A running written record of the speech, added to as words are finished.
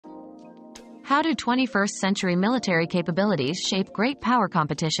How do 21st century military capabilities shape great power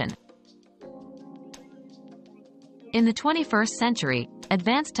competition? In the 21st century,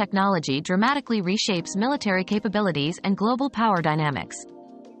 advanced technology dramatically reshapes military capabilities and global power dynamics.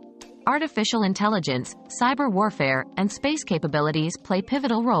 Artificial intelligence, cyber warfare, and space capabilities play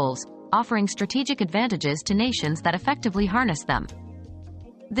pivotal roles, offering strategic advantages to nations that effectively harness them.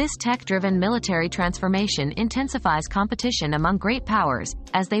 This tech-driven military transformation intensifies competition among great powers,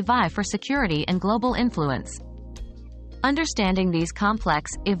 as they vie for security and global influence. Understanding these complex,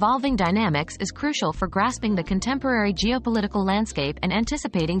 evolving dynamics is crucial for grasping the contemporary geopolitical landscape and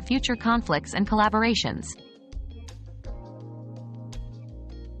anticipating future conflicts and collaborations.